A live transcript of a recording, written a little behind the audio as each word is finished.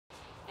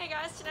Hey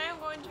guys, today I'm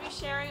going to be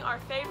sharing our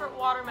favorite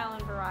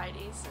watermelon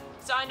varieties.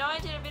 So I know I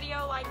did a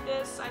video like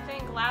this, I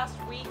think last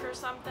week or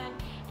something,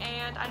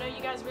 and I know you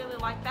guys really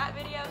liked that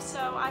video, so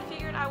I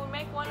figured I would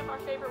make one of our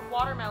favorite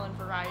watermelon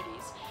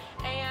varieties.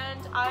 And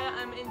I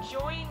am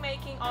enjoying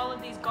making all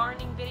of these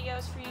gardening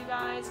videos for you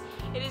guys.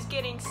 It is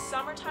getting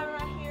summertime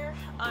around here,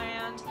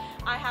 and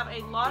I have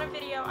a lot of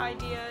video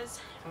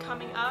ideas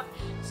coming up,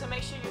 so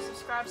make sure you're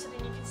subscribed so then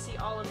you can see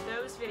all of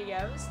those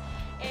videos.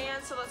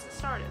 And so let's get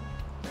started.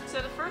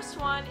 So the first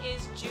one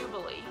is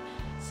Jubilee.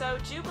 So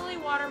Jubilee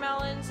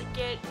watermelons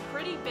get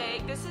pretty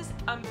big. This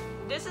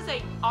is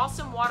a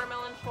awesome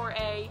watermelon for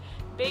a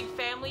big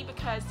family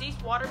because these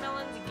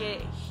watermelons get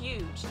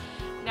huge.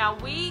 Now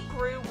we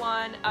grew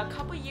one a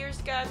couple years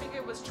ago, I think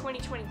it was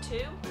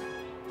 2022,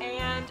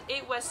 and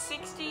it was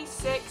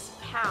 66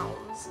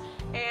 pounds,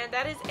 and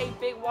that is a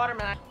big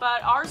watermelon.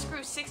 But ours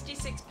grew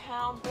 66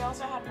 pounds. We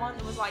also had one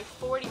that was like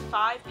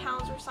 45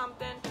 pounds or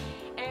something.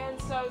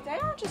 And so they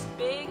are just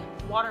big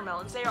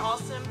watermelons. They are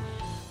awesome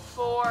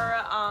for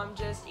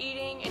just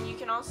eating, and you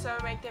can also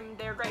make them,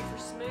 they're great for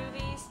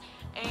smoothies,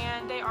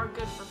 and they are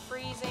good for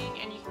freezing,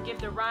 and you can give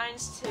the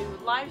rinds to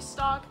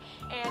livestock,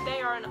 and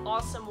they are an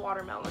awesome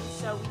watermelon.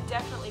 So we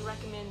definitely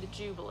recommend the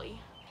Jubilee.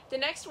 The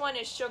next one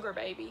is Sugar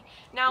Baby.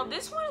 Now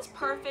this one is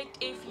perfect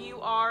if you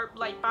are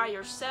like by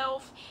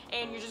yourself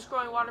and you're just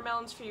growing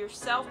watermelons for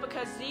yourself,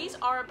 because these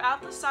are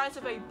about the size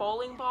of a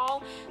bowling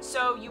ball,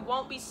 so you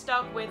won't be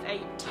stuck with a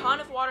ton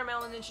of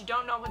watermelon that you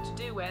don't know what to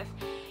do with.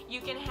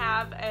 You can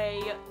have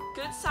a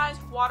good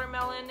sized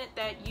watermelon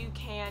that you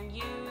can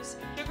use.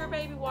 Sugar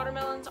Baby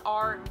watermelons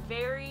are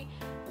very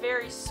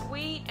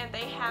sweet, and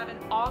they have an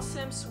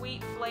awesome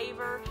sweet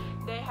flavor.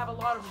 They have a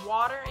lot of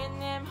water in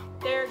them.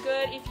 They're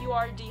good if you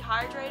are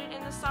dehydrated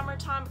in the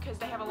summertime because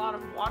they have a lot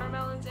of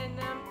watermelons in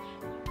them.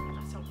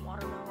 I said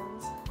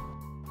watermelons.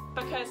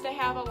 Because they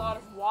have a lot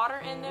of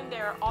water in them,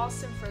 they're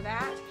awesome for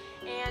that.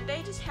 And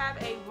they just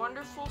have a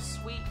wonderful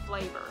sweet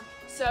flavor.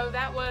 So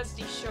that was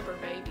the Sugar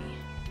Baby.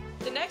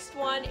 The next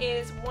one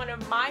is one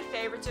of my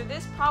favorites, or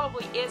this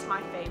probably is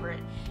my favorite.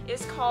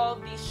 It's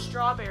called the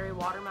Strawberry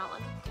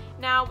Watermelon.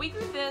 Now we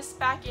grew this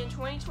back in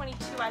 2022,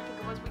 I think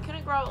it was. We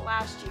couldn't grow it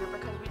last year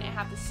because we didn't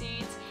have the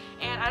seeds,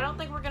 and I don't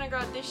think we're going to grow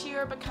it this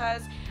year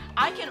because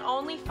I can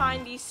only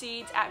find these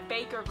seeds at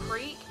Baker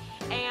Creek,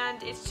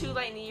 and it's too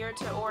late in the year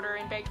to order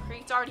in Baker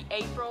Creek. It's already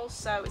April,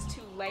 so it's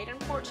too late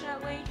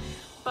unfortunately.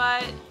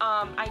 But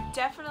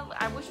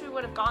I wish we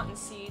would have gotten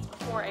seeds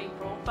before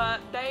April, but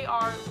they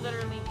are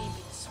literally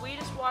the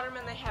sweetest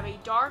watermelon. They have a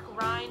dark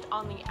rind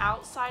on the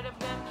outside of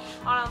them.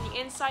 On the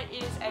inside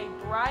it is a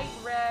bright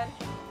red,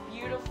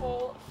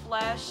 beautiful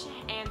flesh,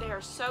 and they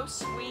are so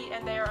sweet,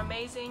 and they are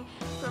amazing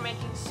for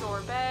making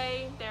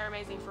sorbet. They're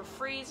amazing for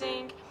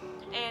freezing,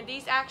 and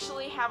these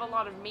actually have a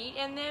lot of meat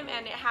in them,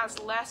 and it has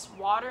less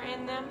water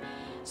in them.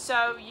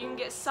 So you can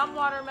get some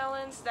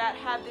watermelons that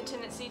have the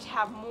tendency to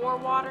have more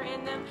water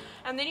in them,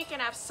 and then you can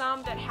have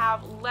some that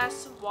have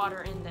less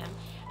water in them.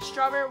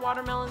 Strawberry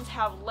watermelons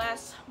have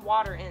less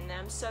water in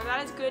them, so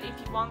that is good if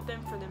you want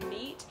them for the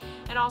meat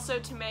and also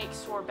to make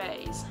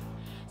sorbets.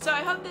 So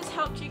I hope this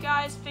helped you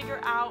guys figure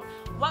out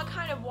what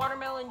kind of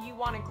watermelon you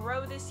want to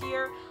grow this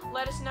year.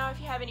 Let us know if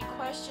you have any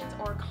questions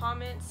or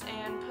comments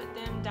and put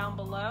them down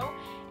below.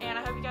 And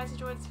I hope you guys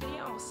enjoyed this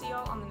video, and we'll see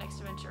y'all on the next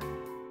adventure.